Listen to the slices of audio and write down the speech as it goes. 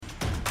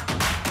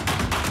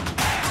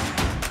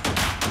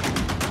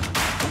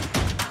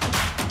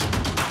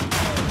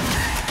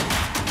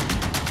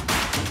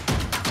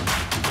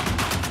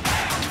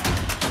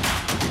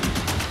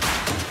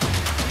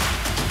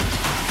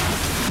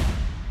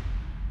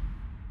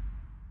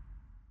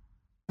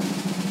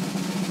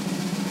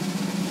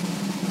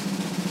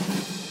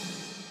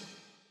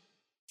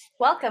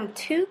Welcome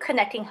to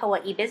Connecting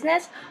Hawaii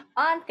Business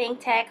on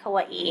ThinkTech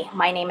Hawaii.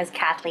 My name is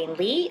Kathleen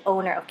Lee,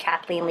 owner of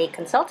Kathleen Lee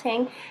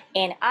Consulting,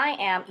 and I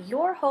am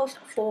your host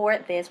for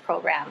this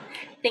program.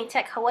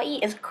 ThinkTech Hawaii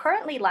is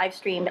currently live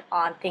streamed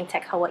on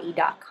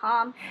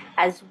thinktechhawaii.com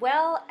as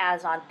well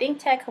as on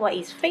ThinkTech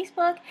Hawaii's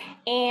Facebook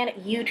and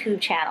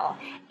YouTube channel.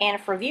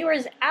 And for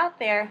viewers out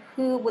there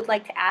who would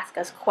like to ask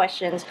us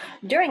questions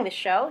during the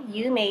show,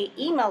 you may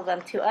email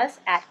them to us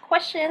at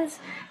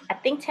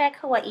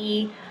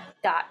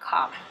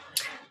questions@thinktechhawaii.com.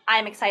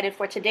 I'm excited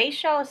for today's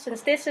show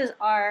since this is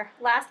our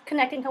last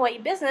Connecting Hawaii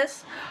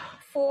Business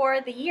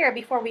for the year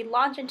before we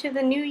launch into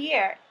the new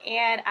year.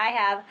 And I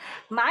have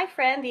my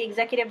friend, the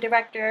Executive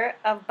Director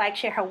of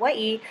Bikeshare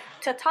Hawaii,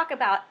 to talk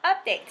about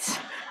updates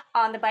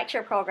on the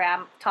Bikeshare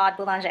program, Todd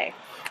Boulanger.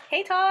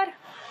 Hey, Todd.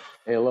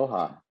 Hey,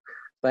 aloha.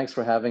 Thanks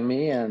for having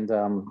me, and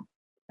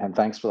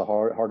thanks for the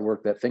hard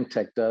work that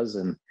ThinkTech does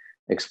in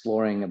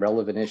exploring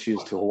relevant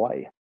issues to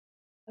Hawaii.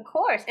 Of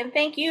course, and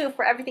thank you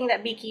for everything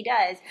that Beaky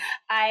does.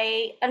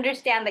 I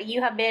understand that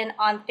you have been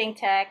on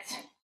ThinkTech's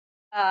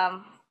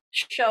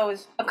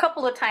shows a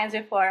couple of times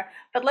before,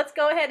 but let's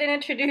go ahead and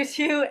introduce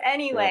you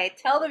anyway. Sure.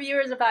 Tell the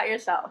viewers about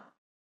yourself.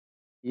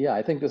 Yeah,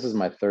 I think this is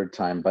my third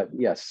time, but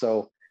yes.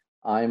 So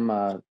I'm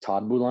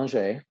Todd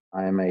Boulanger.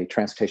 I'm a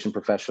transportation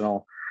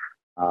professional,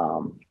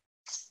 Manoa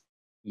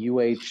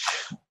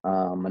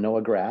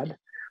grad.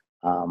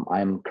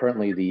 I'm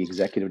currently the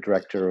executive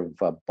director of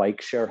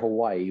Bikeshare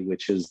Hawaii,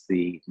 which is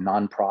the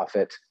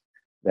nonprofit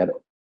that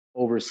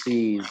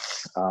oversees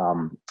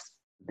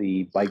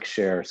the bike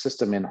share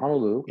system in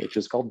Honolulu, which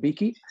is called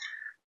Beaky.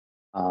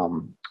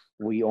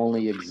 We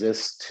only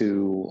exist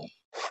to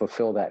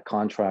fulfill that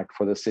contract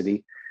for the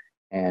city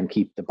and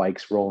keep the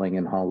bikes rolling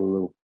in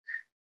Honolulu.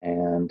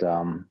 And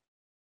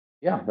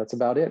yeah, that's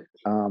about it.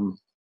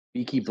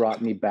 Beaky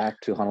brought me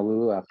back to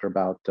Honolulu after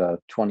about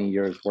 20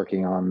 years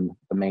working on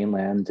the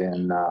mainland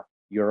in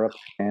Europe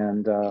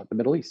and the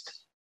Middle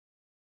East.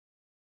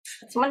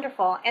 It's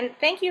wonderful. And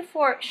thank you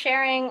for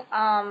sharing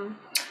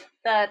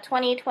the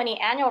 2020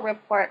 annual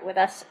report with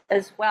us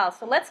as well.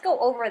 So let's go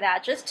over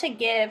that just to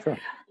give Sure.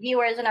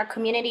 viewers in our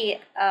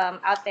community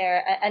out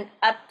there an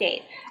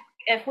update.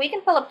 If we can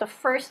pull up the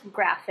first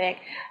graphic,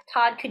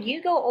 Todd, could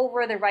you go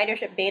over the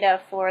ridership data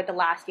for the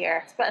last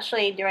year,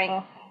 especially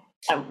during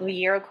the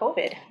year of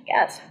COVID?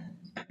 Yes.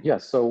 Yeah.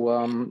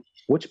 So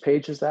which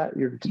page is that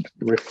you're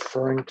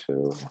referring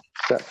to? Is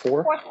that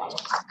 4? Fourth one.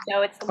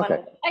 So it's the one Okay.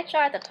 with the pie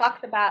chart that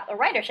talks about a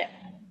ridership.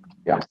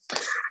 Yeah.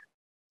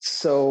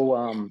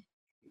 So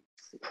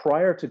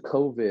prior to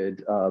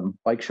COVID,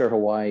 Bikeshare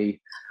Hawaii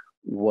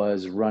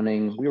was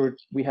running.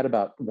 We had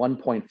about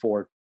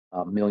 1.4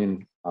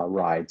 million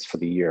rides for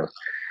the year,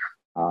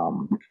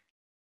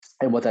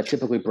 and what that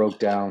typically broke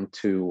down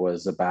to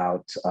was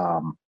about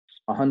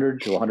 100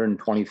 to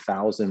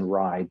 120,000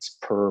 rides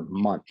per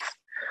month.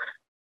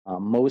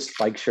 Most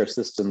bike share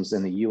systems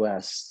in the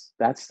U.S.,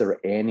 that's their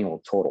annual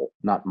total,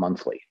 not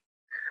monthly.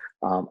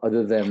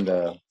 Other than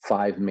the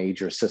 5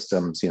 major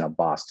systems,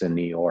 Boston,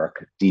 New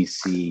York,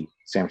 DC,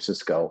 San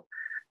Francisco,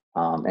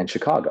 and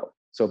Chicago.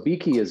 So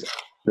Beaky is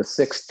the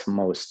 6th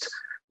most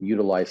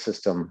utilized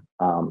system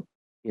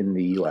in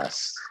the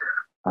US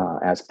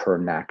as per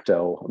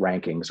NACTO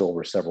rankings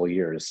over several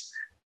years.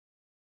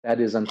 That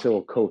is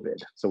until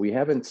COVID. So we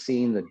haven't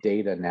seen the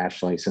data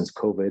nationally since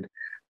COVID.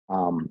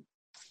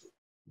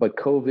 But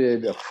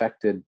COVID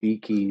affected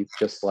Beaky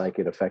just like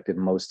it affected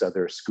most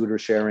other scooter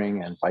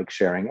sharing and bike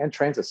sharing and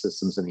transit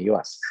systems in the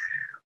US.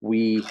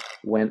 We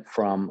went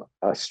from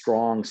a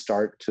strong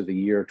start to the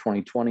year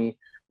 2020,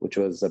 which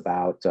was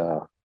about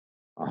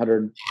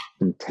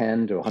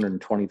 110 to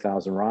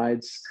 120,000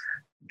 rides,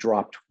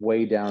 dropped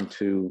way down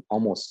to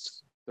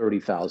almost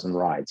 30,000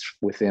 rides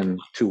within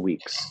 2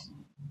 weeks.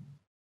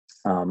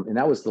 And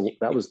that was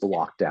the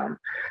lockdown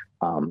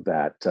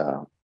that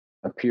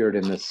appeared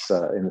in the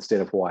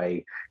state of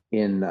Hawaii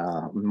in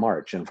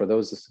March. And for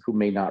those who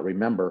may not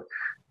remember,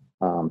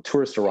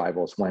 tourist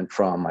arrivals went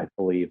from, I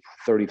believe,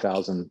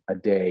 30,000 a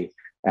day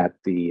at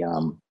the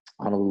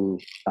Honolulu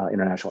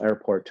International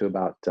Airport to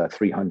about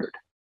 300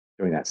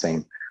 during that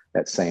same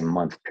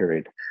month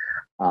period.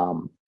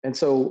 And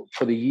so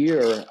for the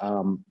year,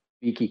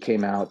 Beaky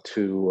came out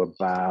to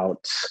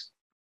about,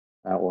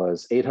 that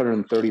was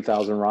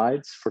 830,000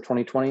 rides for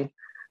 2020.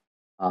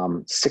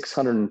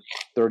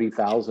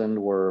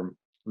 630,000 were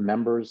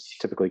members,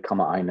 typically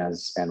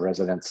kama'ainas and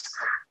residents,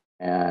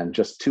 and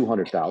just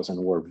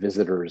 200,000 were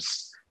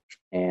visitors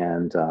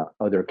and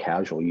other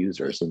casual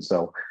users. And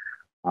so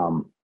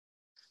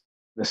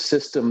the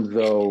system,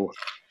 though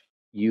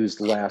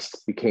used less,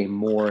 became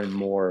more and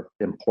more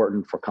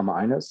important for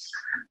kama'ainas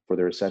for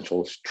their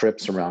essential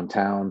trips around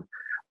town.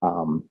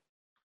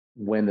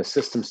 When the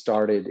system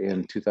started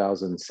in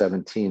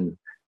 2017,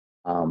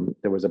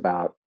 there was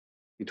about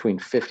between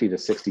 50 to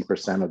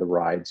 60% of the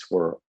rides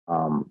were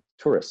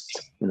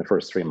tourists in the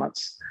first 3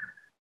 months.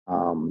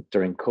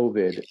 During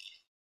COVID,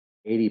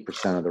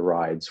 80% of the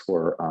rides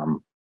were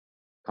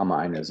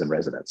kama'ainas and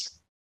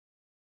residents.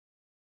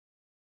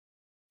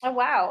 Oh,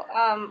 wow.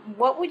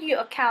 What would you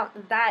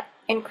account that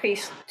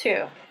increase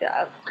to?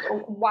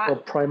 Why, Well,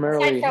 aside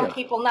primarily, from yeah,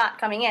 people not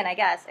coming in, I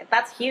guess, if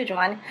that's a huge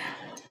one.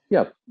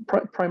 yeah,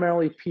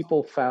 primarily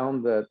people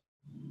found that,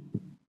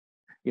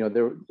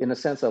 there, in a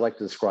sense, I like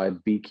to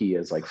describe Beaky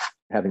as like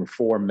having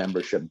four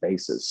membership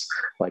bases,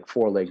 like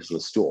four legs of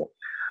the stool.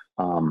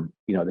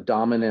 The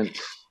dominant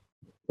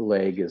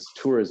leg is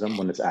tourism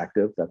when it's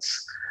active.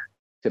 That's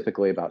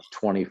typically about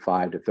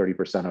 25 to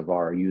 30% of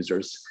our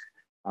users.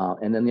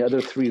 And then the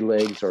other three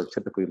legs are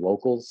typically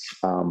locals,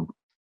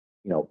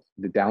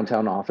 the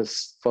downtown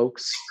office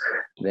folks.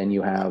 Then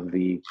you have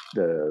the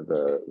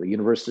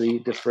university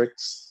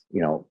districts.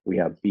 We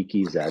have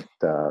Beakies at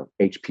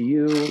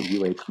HPU,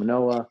 UH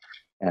Manoa,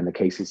 and the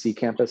KCC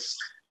campus.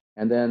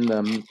 And then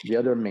the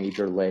other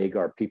major leg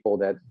are people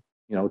that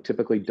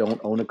typically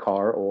don't own a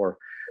car or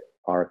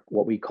are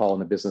what we call in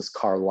the business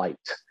car light,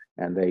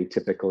 and they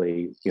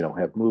typically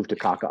have moved to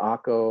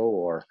Kaka'ako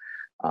or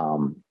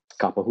um,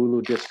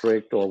 Kapahulu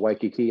district or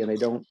Waikiki, and they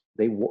don't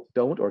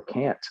or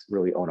can't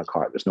really own a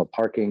car. There's no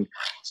parking;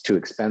 it's too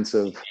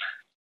expensive.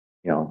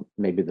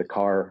 Maybe the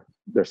car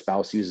their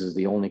spouse uses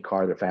the only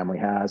car their family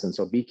has, and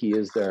so Beaky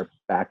is their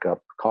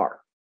backup car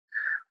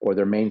or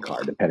their main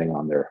car, depending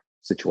on their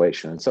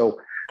situation. And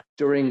so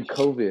during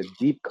COVID,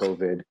 deep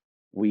COVID,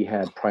 we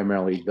had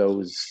primarily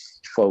those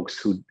folks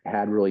who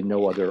had really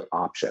no other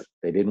option.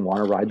 They didn't want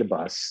to ride the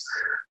bus.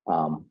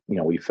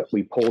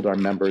 We polled our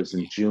members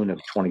in June of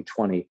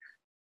 2020,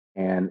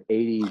 and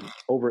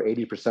over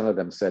 80% of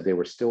them said they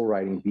were still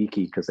riding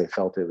Beaky because they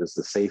felt it was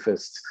the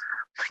safest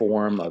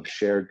form of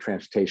shared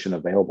transportation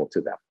available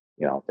to them.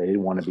 They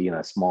didn't want to be in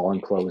a small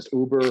enclosed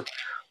Uber,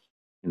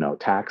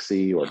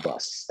 taxi or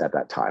bus at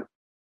that time.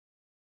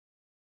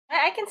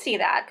 I can see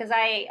that because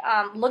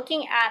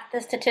looking at the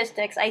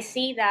statistics, I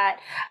see that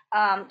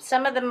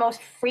some of the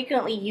most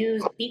frequently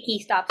used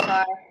Biki stops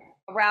are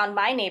around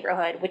my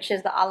neighborhood, which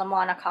is the Ala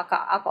Moana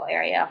Kaka'ako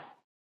area.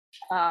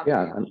 Um,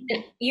 Yeah,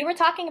 you were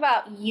talking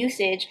about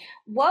usage.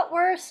 What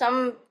were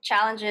some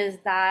challenges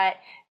that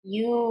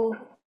you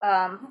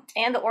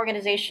and the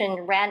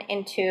organization ran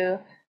into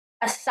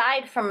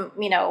aside from,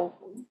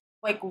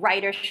 like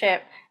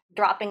ridership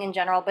dropping in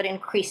general, but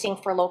increasing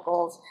for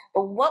locals?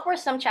 But what were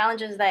some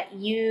challenges that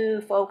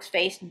you folks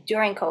faced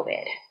during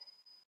COVID?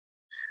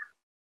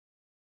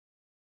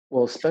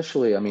 well,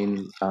 especially, I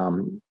mean,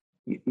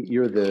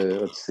 you're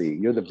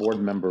the board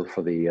member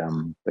for the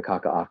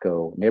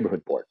Kaka'ako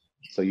neighborhood board.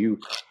 So you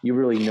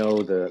really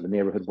know the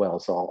neighborhood well.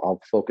 So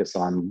I'll focus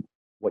on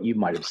what you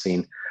might have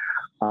seen.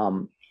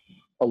 Um,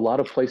 a lot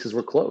of places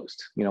were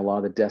closed. A lot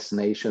of the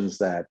destinations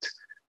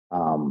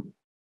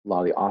a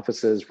lot of the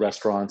offices,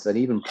 restaurants, and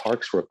even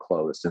parks were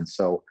closed. And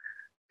so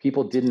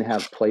people didn't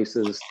have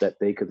places that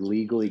they could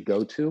legally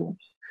go to.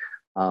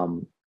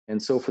 Um,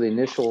 and so for the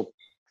initial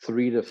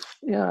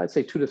I'd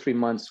say 2 to 3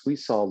 months, we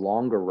saw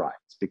longer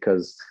rides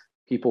because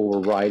people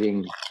were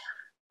riding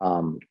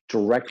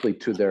directly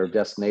to their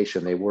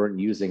destination. They weren't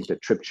using the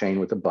trip chain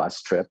with a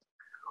bus trip.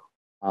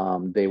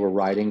 They were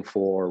riding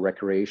for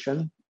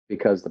recreation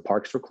because the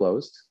parks were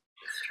closed,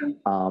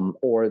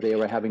 or they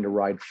were having to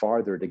ride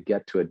farther to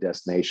get to a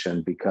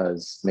destination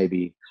because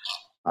maybe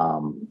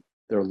um,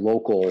 their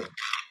local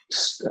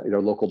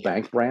their local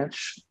bank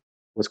branch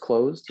was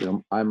closed.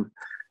 I'm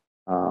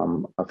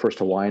a First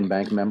Hawaiian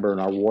Bank member,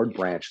 and our ward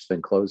branch has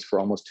been closed for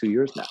almost 2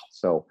 years now.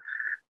 So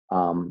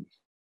um,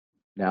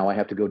 now I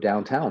have to go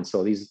downtown.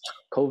 So these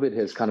COVID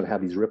has kind of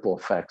had these ripple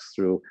effects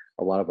through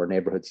a lot of our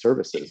neighborhood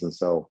services, and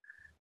so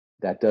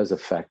that does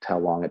affect how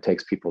long it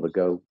takes people to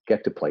go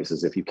get to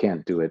places if you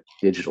can't do it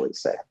digitally,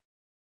 say.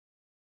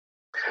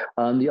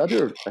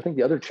 I think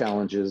the other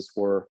challenges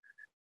were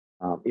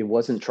it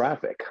wasn't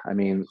traffic. I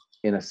mean,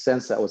 in a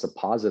sense, that was a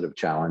positive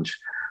challenge.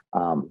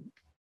 Um,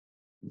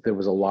 there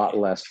was a lot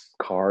less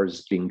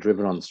cars being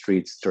driven on the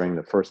streets during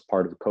the first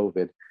part of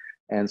COVID.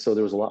 And so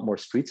there was a lot more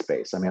street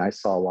space. I mean, I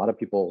saw a lot of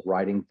people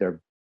riding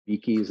their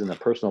Beakies and their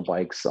personal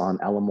bikes on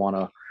Ala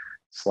Moana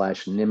 /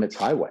 Nimitz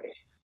Highway.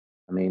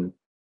 I mean,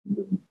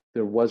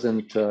 there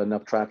wasn't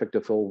enough traffic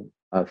to fill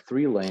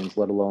 3 lanes,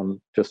 let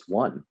alone just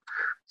one.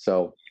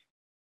 So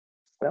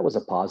that was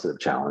a positive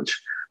challenge.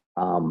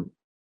 Um,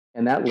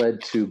 and that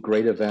led to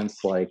great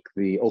events like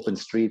the open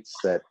streets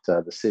that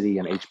the city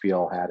and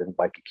HPL had in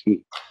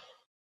Waikiki.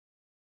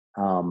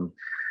 Um,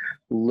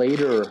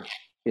 Later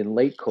in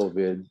late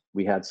COVID,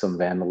 we had some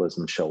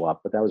vandalism show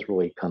up, but that's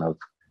really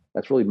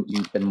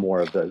been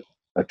more of a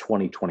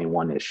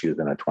 2021 issue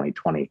than a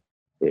 2020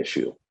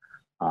 issue.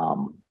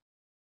 Um,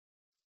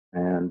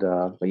 and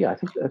but yeah,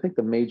 I think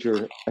the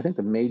major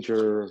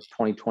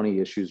 2020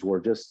 issues were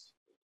just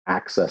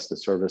access to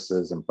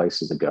services and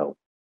places to go.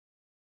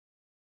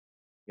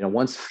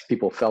 Once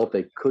people felt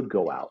they could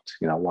go out,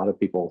 a lot of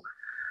people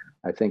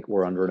I think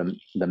were under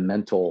the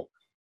mental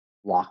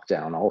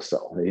lockdown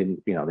also. They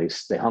didn't,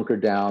 they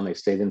hunkered down, they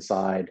stayed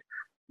inside.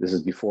 This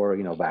is before,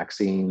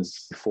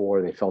 vaccines,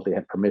 before they felt they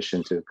had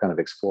permission to kind of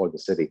explore the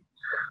city.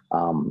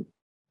 Um,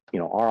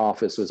 our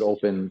office was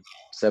open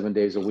 7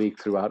 days a week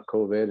throughout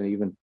COVID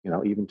and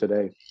even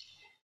today.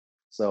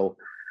 So,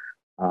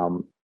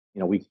 um,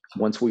 we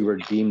once we were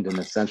deemed an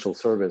essential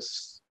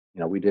service,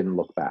 we didn't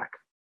look back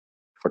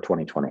for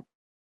 2020.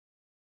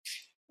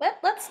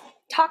 Let's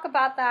talk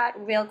about that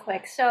real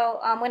quick. So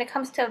when it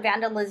comes to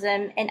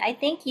vandalism, and I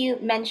think you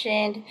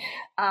mentioned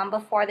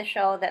before the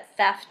show that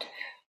theft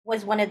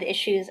was one of the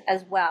issues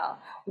as well.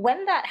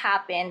 When that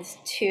happens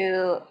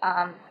to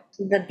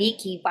the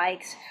Beaky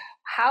bikes,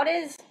 how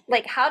does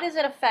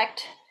it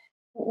affect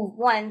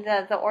one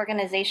the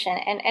organization,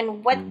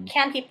 and what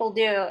can people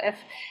do if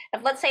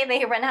let's say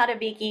they run out of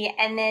Beaky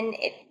and then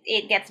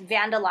it gets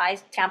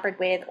vandalized, tampered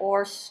with,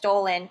 or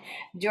stolen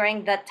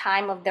during the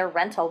time of their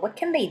rental? What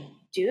can they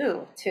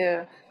do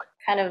to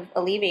kind of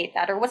alleviate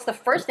that, or what's the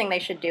first thing they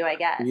should do, I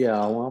guess?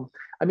 Yeah, well,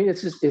 I mean,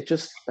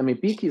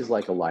 Beaky is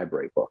like a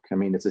library book. I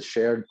mean, it's a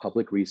shared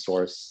public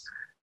resource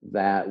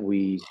that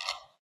we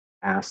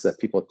ask that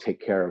people take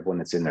care of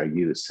when it's in their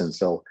use. And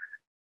so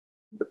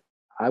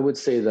I would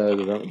say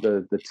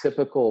the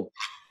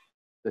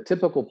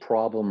typical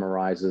problem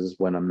arises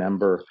when a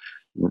member,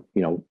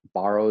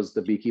 borrows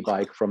the Beaky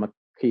bike from a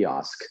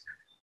kiosk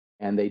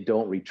and they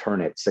don't return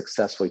it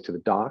successfully to the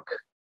dock.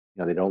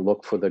 They don't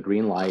look for the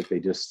green light. They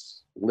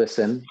just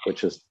listen,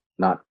 which is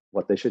not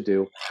what they should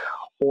do.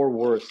 Or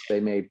worse, they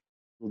may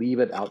leave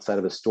it outside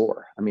of a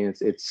store. I mean,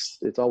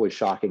 it's always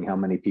shocking how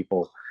many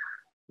people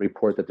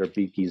report that their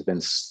Beaky's been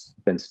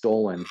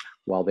stolen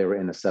while they were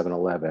in a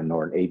 7-Eleven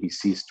or an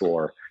ABC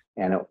store.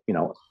 And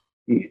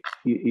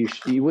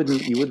you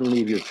wouldn't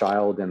leave your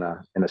child in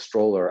a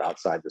stroller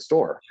outside the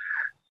store,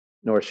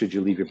 nor should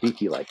you leave your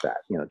Beaky like that.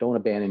 Don't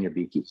abandon your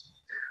Beaky.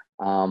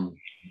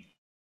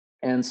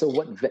 And so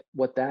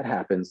what that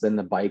happens, then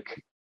the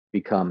bike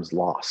becomes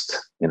lost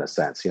in a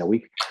sense.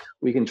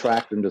 We can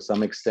track them to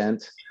some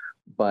extent,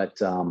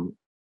 but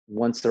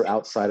once they're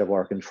outside of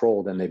our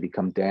control, then they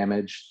become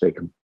damaged.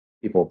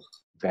 People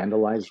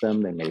vandalize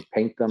them. They may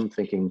paint them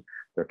thinking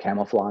they're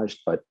camouflaged,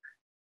 but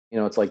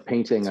it's like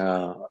painting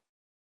an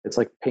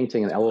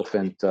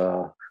elephant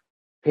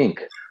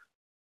pink.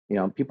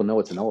 People know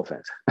it's an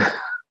elephant.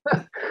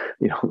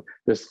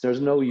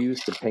 There's no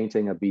use to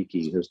painting a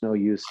Beaky. There's no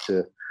use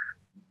to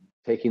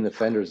taking the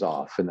fenders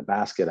off in the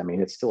basket. I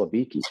mean, it's still a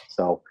Beaky.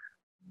 So,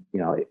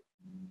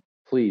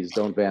 please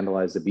don't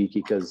vandalize the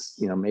Beaky, because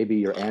maybe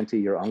your auntie,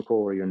 your uncle,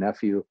 or your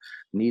nephew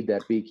need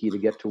that Beaky to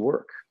get to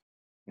work.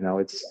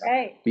 It's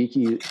right.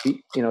 Beaky.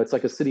 It's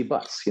like a city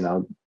bus.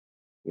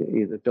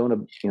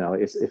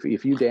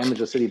 If you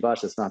damage a city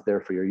bus, it's not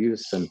there for your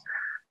use. And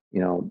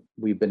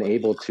we've been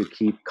able to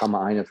keep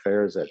Kama'aina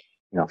fares at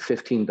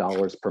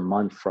 $15 per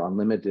month for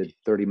unlimited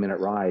 30-minute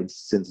rides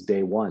since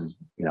day one.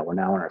 We're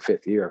now in our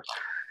 5th year,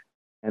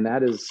 and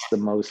that is the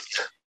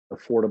most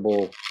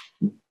affordable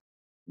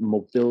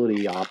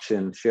mobility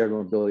option, shared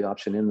mobility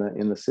option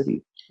in the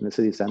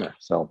city center.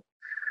 So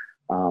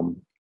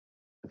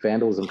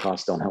vandalism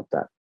costs don't help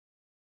that.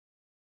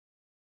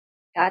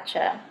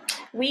 Gotcha.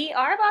 We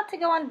are about to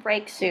go on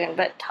break soon,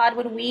 but Todd,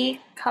 when we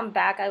come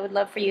back, I would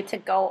love for you to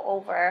go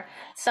over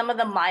some of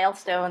the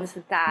milestones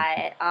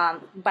that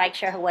Bike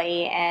Share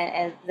Hawaii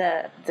and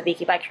the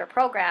Beaky Bike Share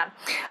program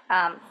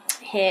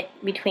hit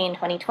between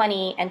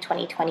 2020 and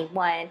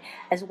 2021,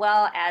 as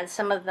well as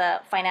some of the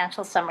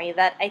financial summary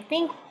that I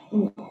think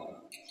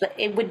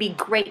it would be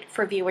great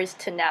for viewers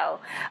to know.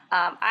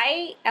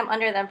 I am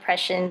under the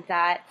impression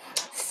that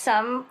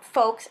some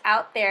folks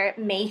out there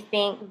may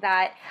think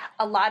that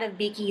a lot of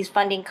Beaky's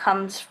funding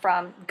comes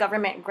from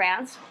government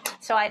grants.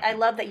 So I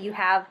love that you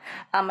have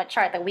a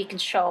chart that we can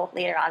show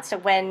later on. So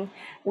when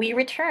we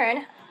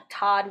return,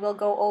 Todd will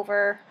go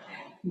over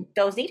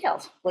those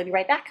details. We'll be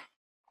right back.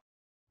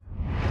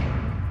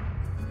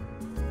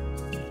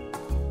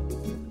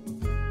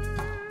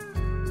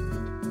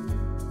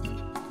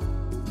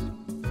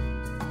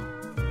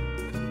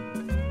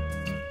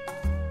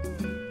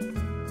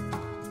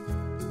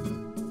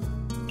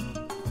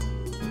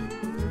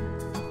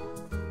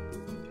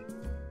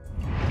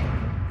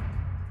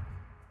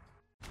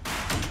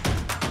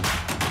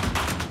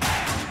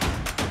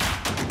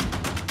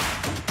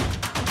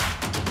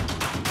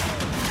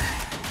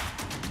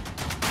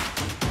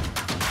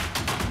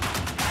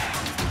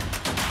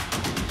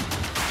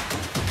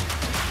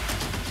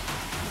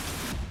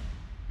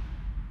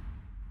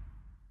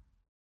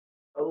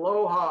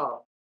 Aloha,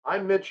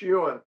 I'm Mitch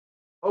Ewan,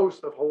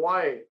 host of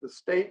Hawaii, the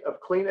State of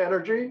Clean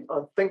Energy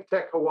on Think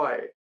Tech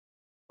Hawaii.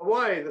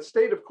 Hawaii, the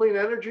State of Clean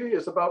Energy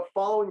is about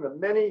following the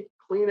many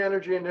clean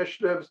energy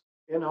initiatives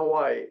in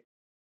Hawaii.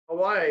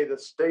 Hawaii, the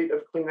State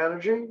of Clean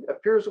Energy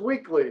appears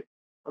weekly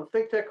on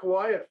Think Tech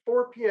Hawaii at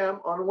 4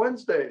 p.m. on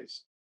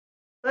Wednesdays.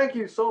 Thank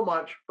you so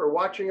much for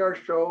watching our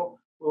show.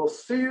 We'll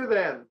see you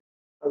then.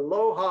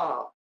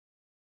 Aloha.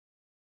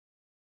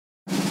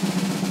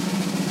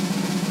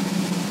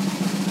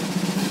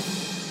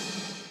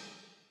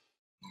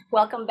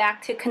 Welcome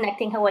back to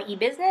Connecting Hawaii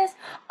Business.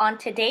 On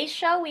today's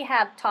show, we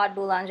have Todd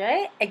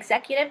Boulanger,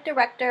 Executive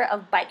Director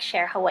of Bike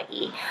Share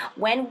Hawaii.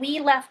 When we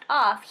left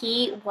off,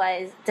 he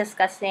was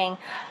discussing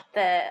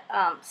the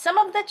some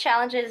of the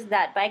challenges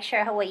that Bike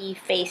Share Hawaii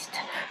faced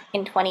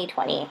in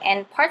 2020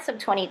 and parts of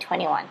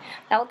 2021.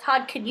 Now,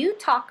 Todd, could you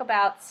talk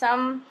about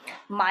some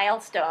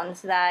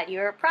milestones that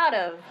you're proud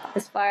of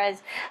as far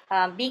as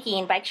Beaky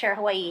and Bike Share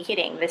Hawaii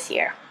hitting this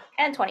year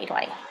and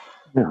 2020?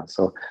 Yeah.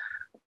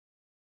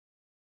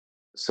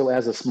 So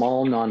as a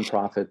small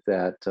nonprofit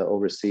that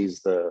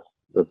oversees the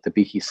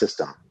Beaky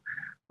system,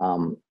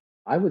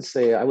 I would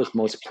say I was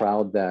most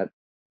proud that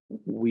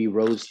we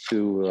rose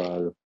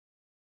to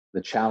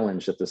the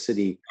challenge that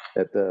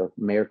the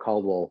Mayor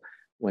Caldwell,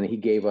 when he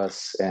gave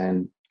us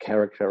and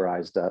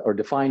characterized or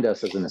defined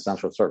us as an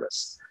essential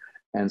service.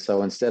 And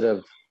so instead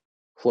of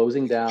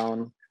closing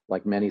down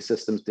like many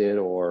systems did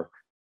or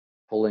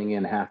pulling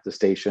in half the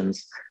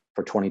stations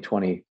for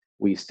 2020,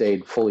 we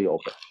stayed fully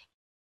open.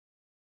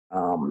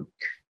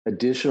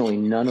 Additionally,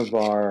 none of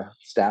our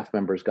staff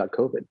members got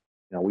COVID.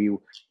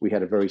 We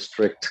had a very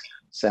strict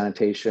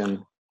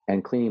sanitation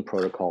and cleaning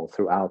protocol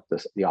throughout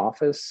the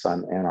office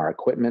and our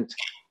equipment.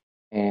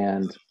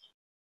 And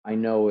I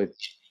know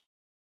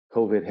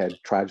COVID had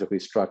tragically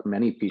struck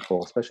many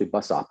people, especially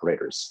bus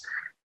operators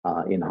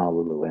in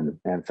Honolulu.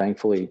 And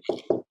thankfully,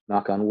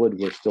 knock on wood,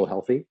 we're still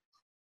healthy.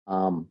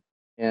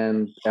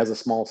 And as a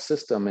small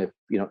system, if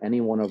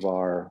any one of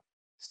our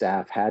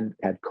staff had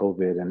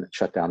COVID and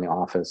shut down the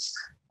office,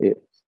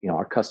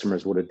 our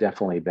customers would have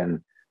definitely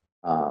been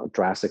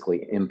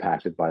drastically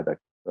impacted by the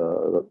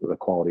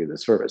quality of the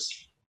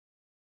service.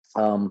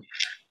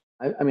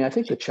 I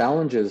think the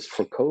challenges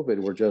for COVID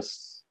were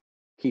just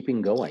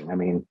keeping going. I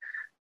mean,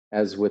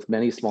 as with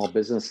many small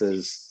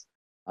businesses,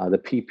 the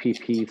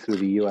PPP through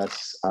the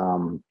U.S.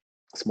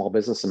 Small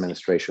Business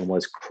Administration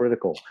was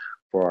critical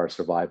for our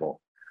survival.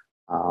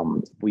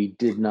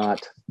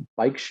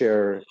 Bike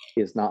share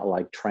is not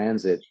like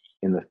transit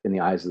in the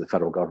eyes of the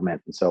federal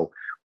government. And so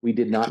we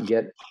did not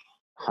get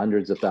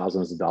hundreds of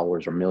thousands of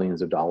dollars or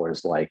millions of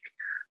dollars like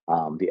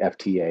the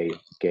FTA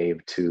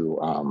gave to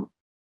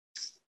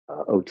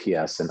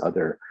OTS and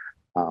other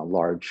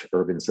large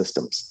urban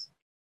systems.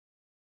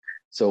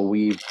 So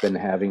we've been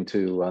having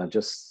to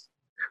just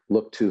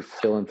look to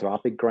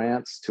philanthropic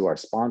grants to our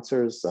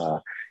sponsors.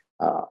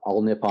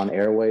 All Nippon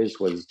Airways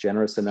was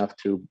generous enough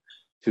to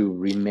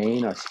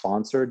remain a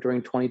sponsor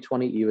during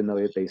 2020, even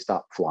though they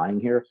stopped flying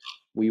here.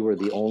 We were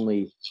the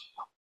only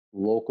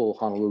local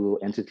Honolulu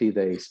entity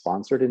they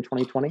sponsored in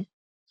 2020.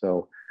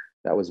 So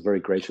that was very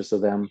gracious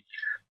of them.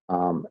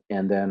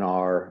 And then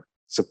our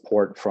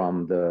support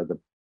from the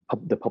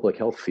public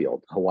health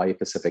field, Hawaii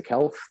Pacific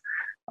Health,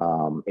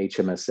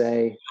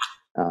 HMSA,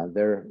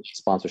 their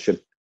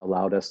sponsorship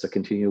allowed us to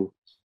continue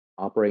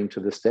operating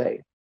to this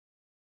day.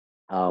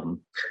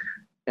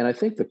 And I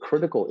think the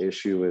critical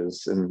issue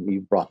is, and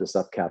you brought this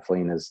up,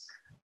 Kathleen, is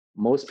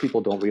most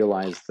people don't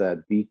realize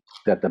that the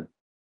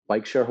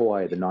Bike Share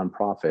Hawaii, the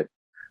nonprofit,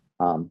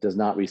 does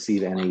not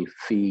receive any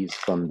fees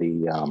from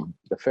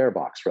the fare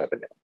box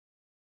revenue.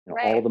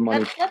 Right. All the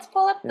money. Let's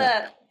pull up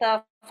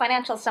the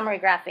financial summary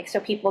graphic so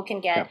people can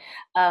get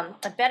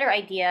a better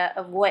idea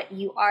of what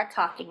you are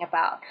talking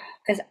about.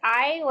 Because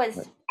I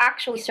was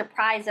actually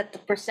surprised at the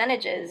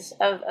percentages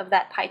of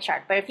that pie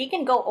chart. But if you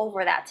can go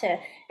over that to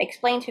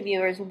explain to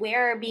viewers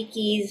where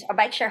Beaky's or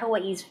Bike Share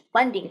Hawaii's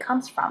funding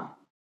comes from.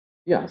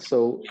 Yeah.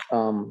 So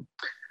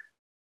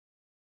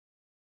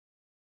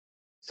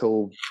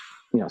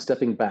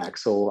stepping back,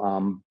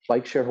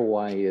 Bike Share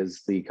Hawaii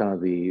is the kind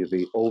of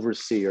the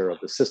overseer of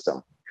the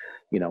system.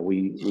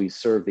 We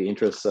serve the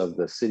interests of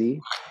the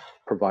city,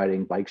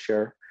 providing bike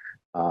share,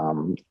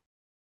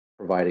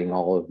 providing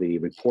all of the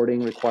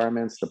reporting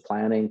requirements, the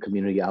planning,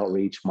 community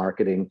outreach,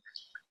 marketing.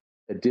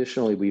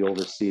 Additionally, we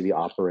oversee the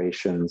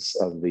operations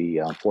of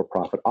the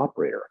for-profit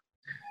operator.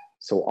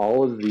 So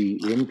all of the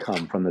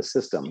income from the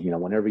system,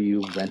 whenever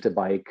you rent a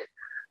bike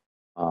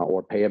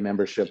or pay a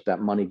membership,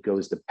 that money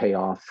goes to pay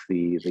off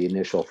the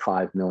initial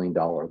 $5 million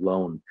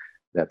loan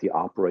that the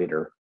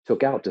operator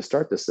took out to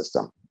start the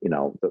system.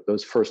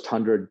 Those first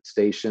 100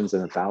 stations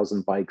and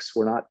 1,000 bikes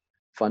were not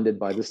funded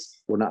by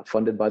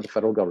the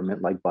federal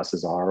government like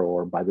buses are,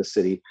 or by the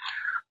city.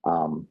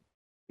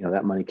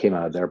 That money came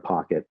out of their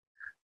pocket.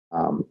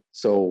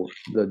 So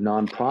the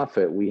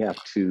nonprofit, we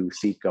have to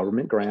seek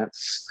government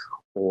grants,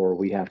 or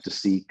we have to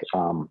seek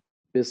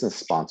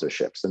business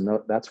sponsorships. And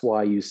that's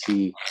why you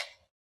see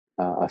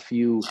a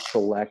few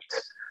select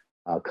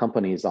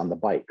companies on the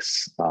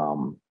bikes.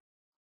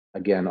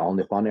 Again, All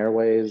Nippon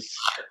Airways,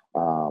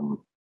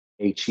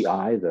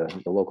 HEI,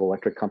 the local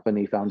electric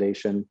company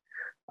foundation,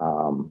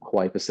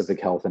 Hawaii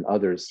Pacific Health, and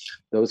others.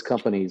 Those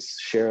companies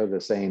share the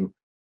same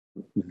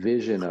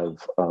vision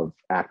of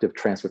active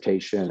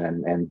transportation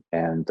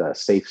and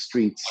safe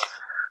streets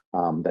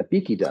that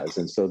Beaky does.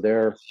 And so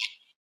their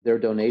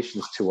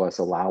donations to us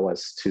allow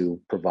us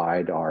to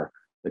provide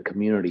the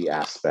community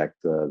aspect,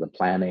 the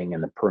planning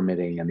and the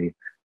permitting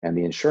and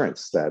the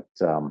insurance that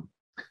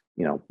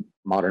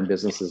modern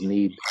businesses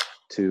need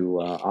to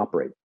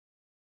operate.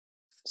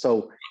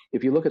 So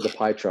if you look at the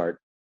pie chart,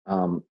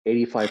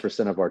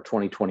 85% of our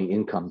 2020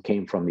 income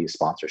came from these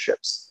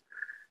sponsorships,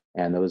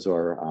 and those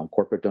are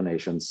corporate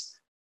donations.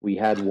 We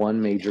had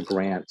one major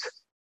grant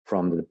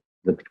from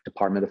the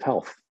Department of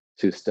Health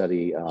to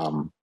study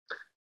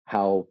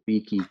how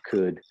Beaky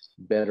could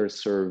better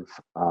serve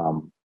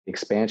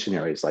expansion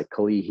areas like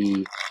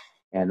Kalihi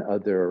and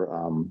other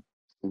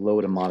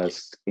low to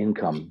modest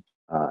income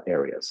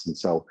areas. And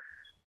so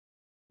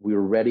we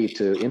were ready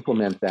to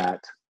implement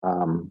that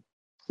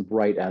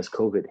right as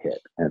COVID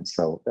hit. And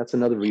so that's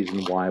another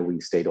reason why we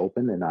stayed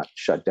open and not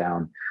shut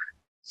down,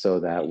 so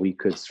that we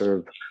could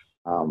serve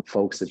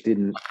folks that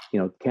didn't,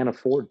 can't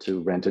afford to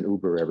rent an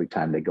Uber every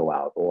time they go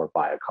out or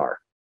buy a car.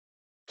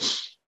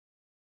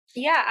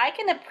 Yeah, I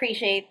can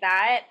appreciate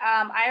that.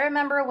 I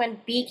remember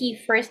when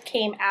Beaky first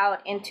came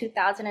out in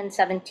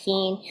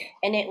 2017,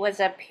 and it was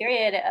a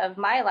period of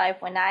my life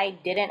when I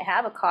didn't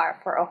have a car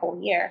for a whole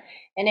year.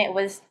 And it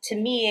was, to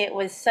me, it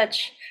was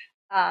such,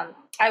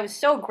 I was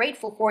so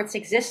grateful for its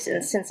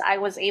existence since I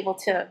was able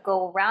to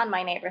go around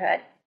my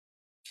neighborhood.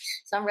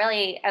 So I'm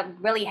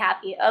really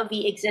happy of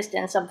the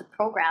existence of the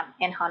program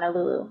in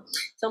Honolulu.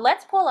 So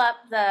let's pull up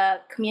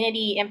the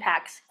community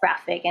impacts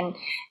graphic, and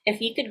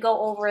if you could go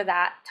over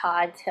that,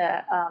 Todd,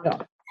 to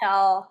Yeah.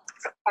 tell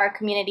our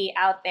community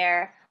out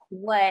there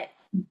what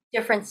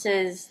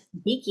differences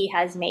Beaky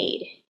has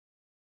made.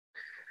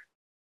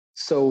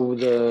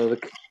 So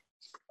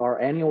our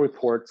annual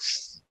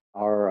reports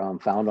are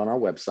found on our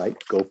website,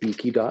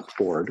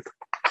 gobeaky.org.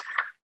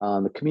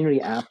 The community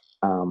app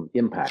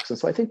impacts. And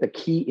so I think the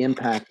key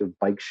impact of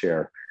bike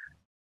share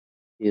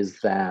is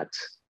that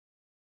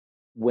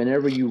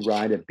whenever you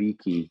ride a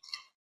Beaky,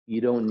 you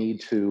don't need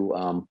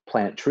to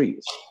plant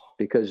trees,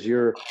 because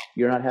you're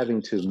not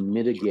having to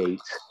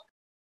mitigate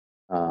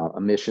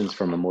emissions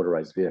from a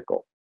motorized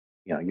vehicle.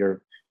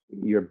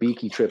 Your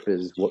Beaky trip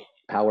is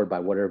powered by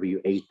whatever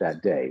you ate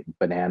that day: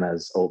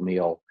 bananas,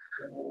 oatmeal,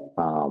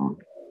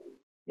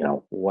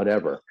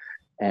 whatever.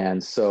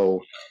 And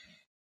so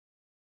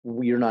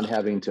you're not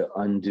having to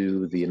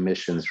undo the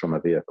emissions from a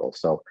vehicle.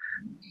 So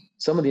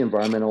some of the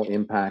environmental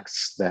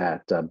impacts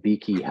that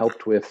Beaky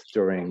helped with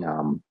during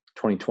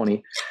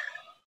 2020,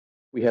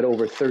 we had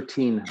over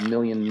 13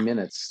 million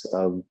minutes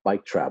of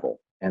bike travel.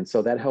 And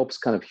so that helps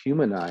kind of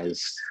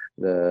humanize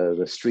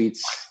the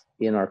streets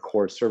in our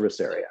core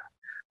service area.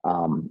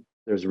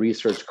 There's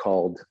research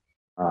called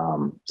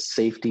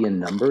Safety in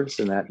Numbers,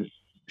 and that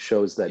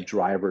shows that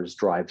drivers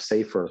drive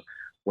safer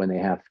when they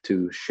have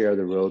to share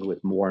the road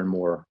with more and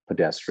more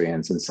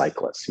pedestrians and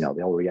cyclists.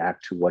 They'll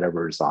react to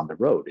whatever's on the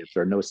road. If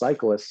there are no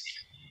cyclists,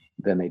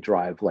 then they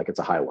drive like it's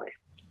a highway.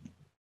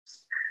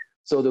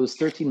 So those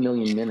 13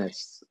 million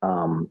minutes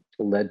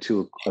led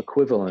to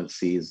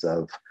equivalencies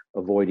of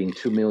avoiding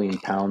 2 million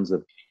pounds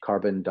of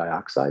carbon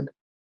dioxide.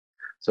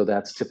 So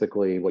that's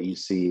typically what you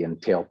see in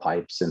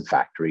tailpipes in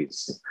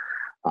factories.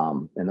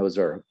 And those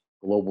are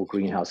global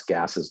greenhouse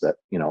gases that,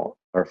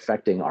 are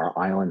affecting our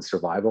island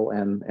survival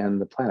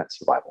and the planet's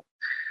survival.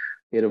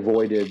 It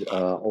avoided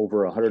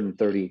over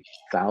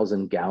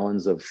 130,000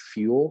 gallons of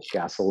fuel,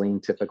 gasoline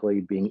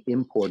typically being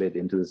imported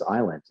into this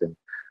island. And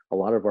a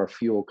lot of our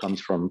fuel comes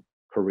from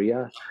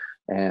Korea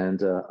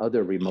and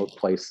other remote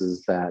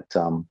places that,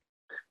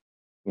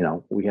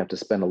 we have to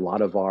spend a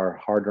lot of our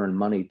hard-earned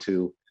money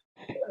to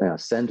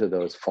send to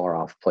those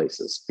far-off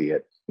places, be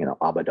it,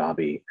 Abu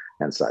Dhabi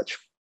and such.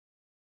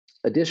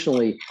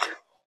 Additionally,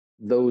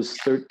 those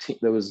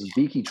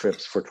Beaky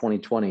trips for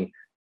 2020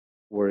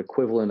 were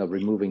equivalent of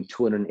removing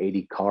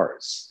 280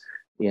 cars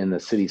in the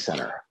city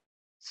center.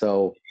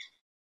 So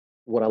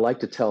what I like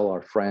to tell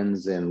our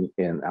friends in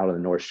out of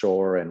the North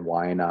Shore and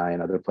Waianae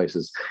and other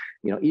places,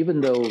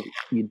 even though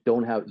you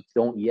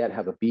don't yet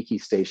have a Beaky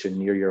station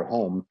near your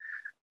home,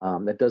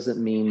 that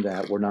doesn't mean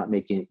that we're not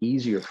making it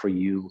easier for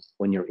you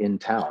when you're in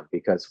town,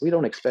 because we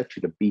don't expect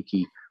you to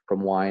Beaky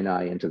from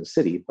Waianae into the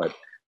city. But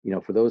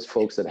for those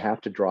folks that have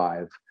to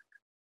drive,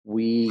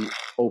 we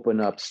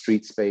open up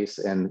street space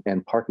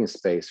and parking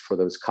space for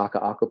those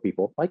Kaka'ako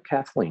people like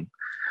Kathleen,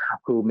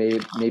 who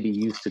maybe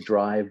used to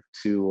drive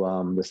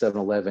to the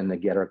 7-Eleven to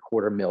get her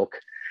quarter milk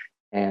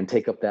and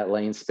take up that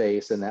lane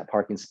space and that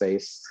parking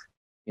space,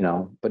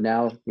 but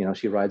now,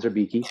 she rides her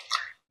Beaky.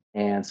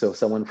 And so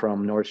someone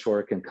from North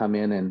Shore can come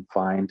in and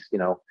find,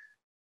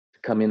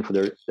 come in for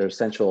their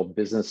essential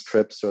business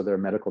trips or their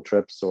medical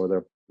trips or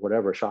their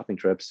whatever shopping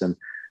trips, and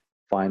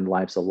find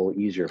life's a little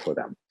easier for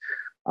them.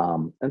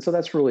 And so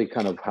that's really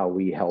kind of how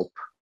we help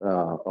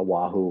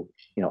Oahu,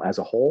 as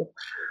a whole,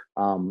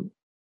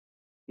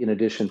 in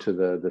addition to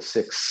the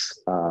 6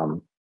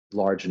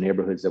 large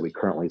neighborhoods that we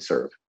currently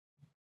serve.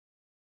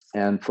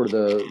 And for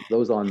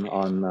those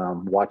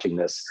on watching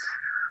this,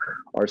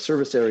 our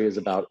service area is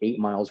about 8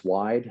 miles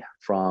wide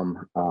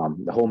from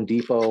the Home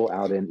Depot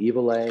out in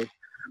Iwalei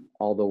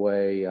all the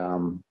way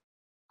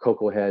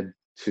Cocoa Head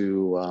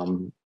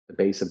to the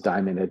base of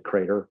Diamond Head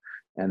Crater,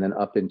 and then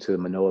up into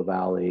Manoa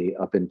Valley,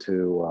 up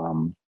into,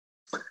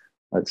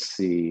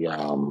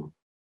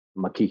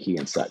 Makiki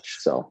and such.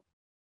 So,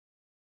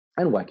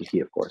 and Waikiki,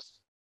 of course.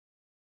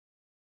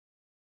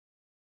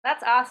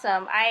 That's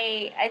awesome.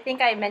 I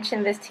think I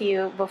mentioned this to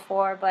you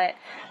before, but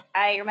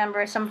I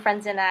remember some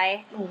friends and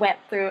I went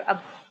through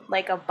a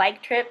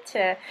bike trip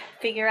to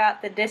figure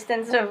out the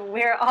distance of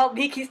where all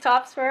Beaky's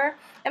tops were,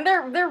 and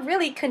they're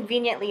really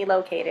conveniently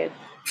located.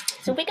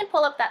 So we can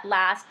pull up that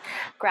last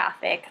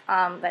graphic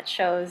that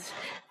shows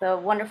the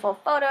wonderful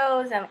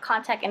photos and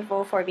contact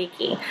info for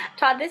Beaky.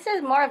 Todd, this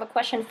is more of a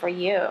question for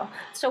you.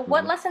 So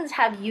what Mhm. lessons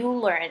have you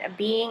learned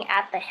being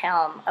at the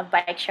helm of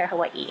Bike Share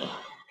Hawaii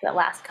for the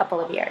last couple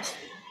of years?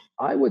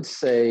 I would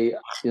say,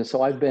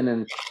 so I've been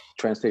in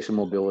transportation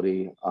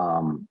mobility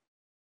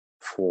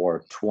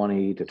for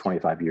 20 to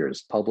 25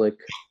 years, public,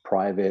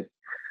 private,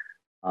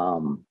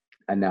 um,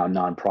 and now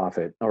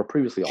nonprofit, or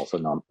previously also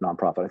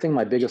nonprofit. I think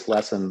my biggest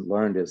lesson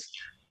learned is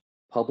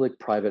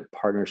public-private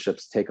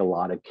partnerships take a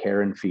lot of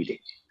care and feeding.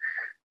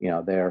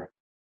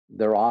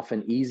 They're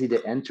often easy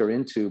to enter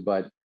into,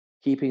 but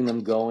keeping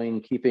them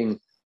going, keeping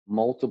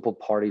multiple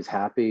parties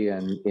happy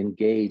and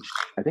engaged,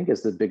 I think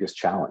is the biggest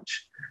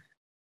challenge.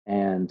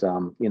 And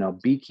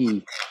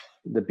Beaky,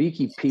 the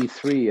Beaky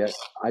P3,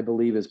 I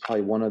believe, is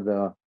probably one of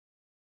the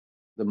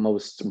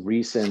most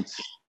recent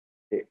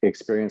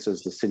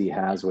experiences the city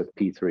has with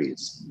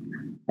P3s,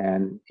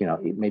 and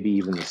maybe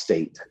even the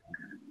state.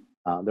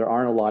 There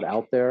aren't a lot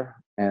out there,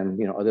 and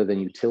other than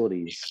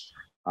utilities.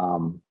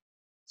 Um,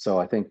 so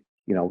I think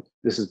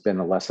this has been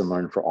a lesson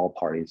learned for all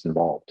parties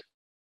involved.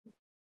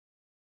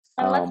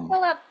 And let's Um,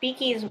 pull up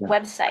Beaky's yeah.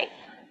 website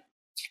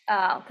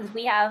because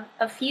we have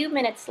a few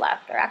minutes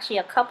left, or actually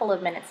a couple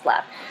of minutes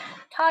left.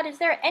 Todd, is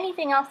there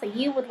anything else that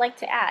you would like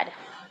to add?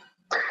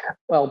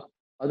 Well,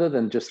 other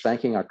than just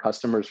thanking our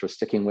customers for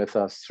sticking with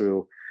us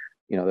through,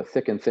 the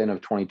thick and thin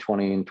of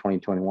 2020 and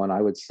 2021,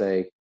 I would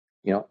say,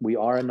 we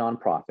are a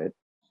nonprofit,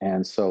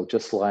 and so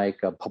just like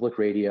public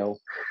radio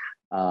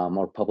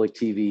or public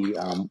TV,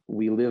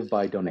 we live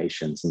by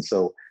donations, and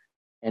so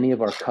any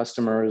of our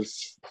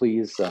customers,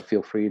 please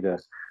feel free to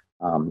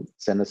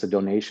send us a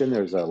donation.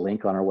 There's a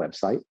link on our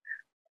website.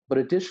 But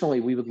additionally,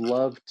 we would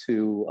love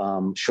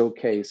to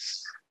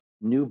showcase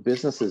new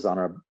businesses on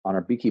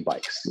our Beaky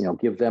bikes.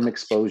 Give them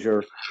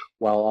exposure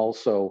while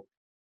also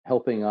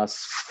helping us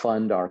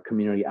fund our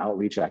community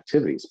outreach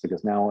activities.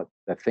 Because now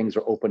that things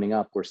are opening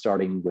up, we're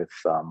starting with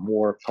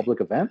more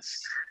public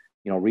events.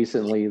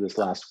 Recently, this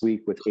last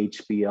week with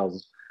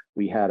HBL's,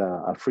 we had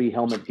a free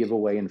helmet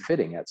giveaway and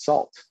fitting at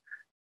SALT.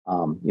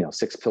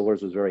 Six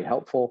Pillars was very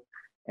helpful,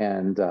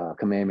 and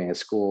Kamehameha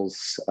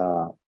Schools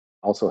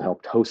also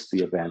helped host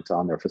the event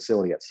on their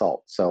facility at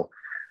SALT. So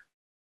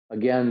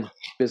again,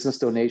 business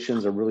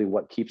donations are really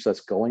what keeps us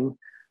going.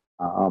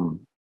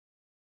 Um,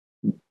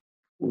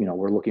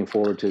 we're looking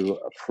forward to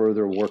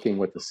further working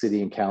with the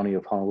city and county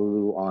of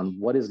Honolulu on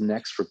what is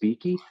next for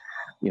Beaky.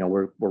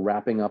 We're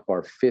wrapping up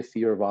our 5th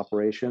year of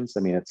operations. I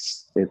mean,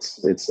 it's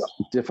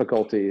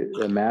difficult to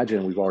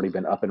imagine we've already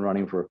been up and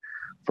running for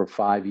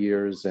 5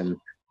 years and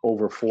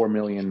over 4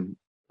 million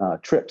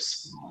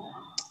trips,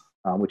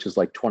 which is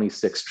like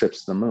 26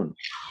 trips to the moon.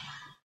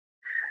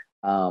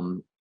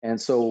 And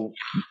so,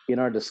 in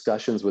our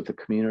discussions with the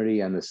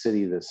community and the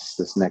city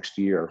this next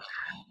year,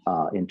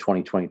 in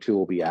 2022,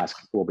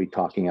 we'll be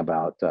talking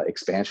about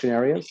expansion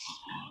areas.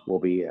 We'll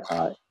be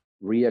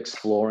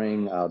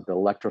re-exploring the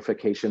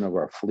electrification of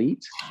our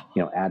fleet.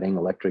 Adding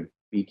electric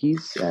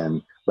beakies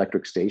and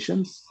electric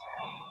stations,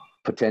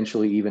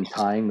 potentially even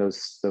tying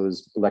those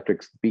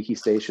electric beaky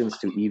stations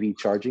to EV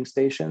charging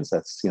stations.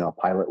 That's a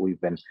pilot we've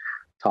been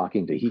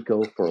talking to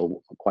HECO for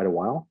quite a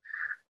while.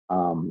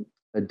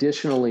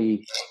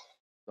 Additionally,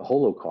 the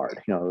Holo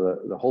card.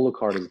 The Holo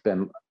card has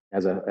been,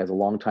 as a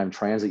longtime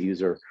transit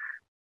user,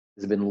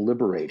 has been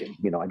liberating.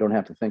 I don't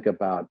have to think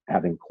about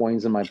having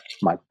coins in my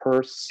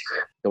purse.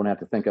 Don't have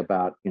to think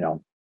about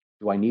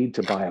do I need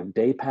to buy a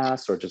day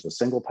pass or just a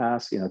single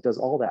pass? It does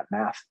all that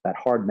math, that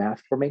hard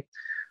math for me.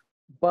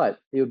 But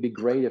it would be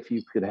great if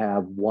you could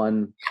have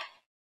one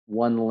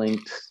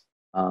linked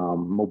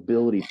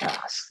mobility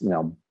pass.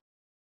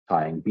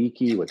 Tying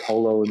Beaky with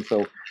Holo, and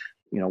so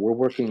we're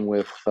working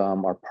with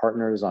our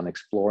partners on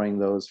exploring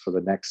those for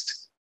the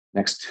next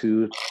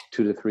 2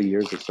 to 3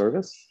 years of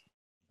service.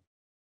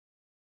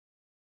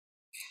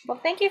 Well,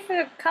 thank you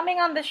for coming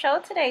on the show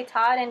today,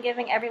 Todd, and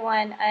giving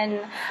everyone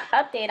an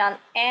update on.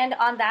 And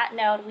on that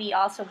note, we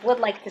also would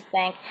like to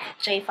thank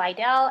Jay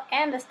Fidel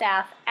and the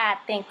staff at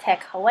Think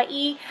Tech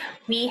Hawaii.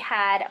 We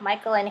had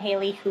Michael and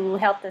Haley who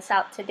helped us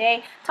out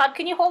today. Todd,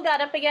 can you hold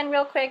that up again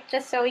real quick,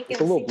 just so we It's a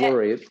can little see it?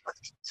 blurry.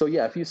 So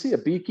yeah, if you see a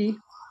Beaky,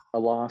 a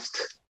lost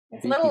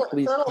Beaky, It's a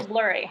please, little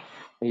blurry.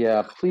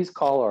 yeah, please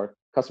call our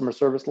customer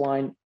service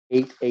line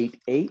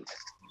 888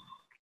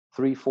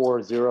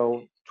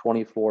 340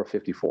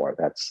 2454.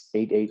 That's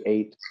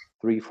 888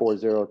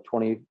 340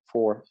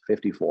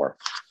 2454.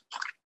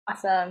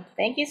 Awesome.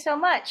 Thank you so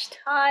much,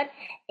 Todd.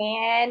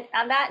 And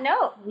on that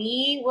note,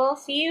 we will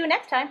see you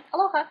next time.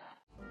 Aloha.